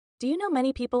Do you know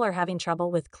many people are having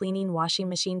trouble with cleaning washing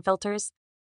machine filters?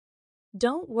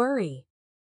 Don't worry.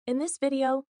 In this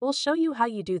video, we'll show you how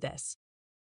you do this.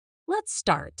 Let's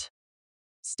start.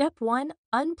 Step 1.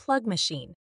 Unplug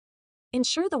machine.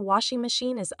 Ensure the washing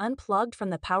machine is unplugged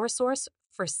from the power source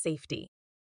for safety.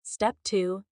 Step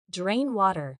 2. Drain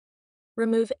water.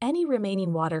 Remove any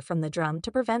remaining water from the drum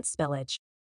to prevent spillage.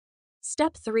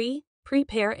 Step 3.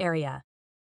 Prepare area.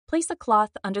 Place a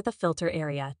cloth under the filter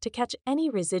area to catch any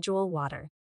residual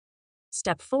water.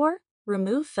 Step 4.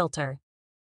 Remove filter.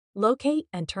 Locate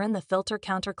and turn the filter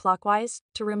counterclockwise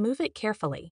to remove it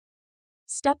carefully.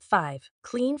 Step 5.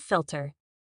 Clean filter.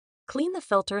 Clean the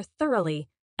filter thoroughly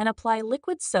and apply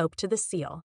liquid soap to the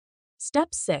seal.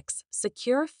 Step 6.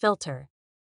 Secure filter.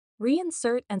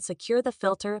 Reinsert and secure the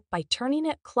filter by turning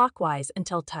it clockwise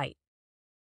until tight.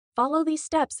 Follow these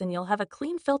steps and you'll have a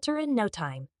clean filter in no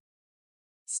time.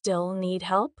 Still need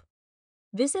help?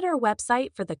 Visit our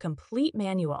website for the complete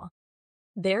manual.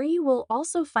 There you will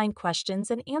also find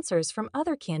questions and answers from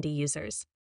other Candy users.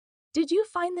 Did you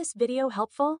find this video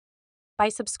helpful? By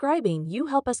subscribing, you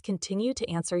help us continue to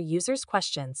answer users'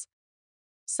 questions.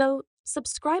 So,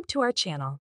 subscribe to our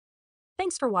channel.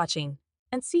 Thanks for watching,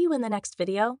 and see you in the next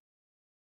video.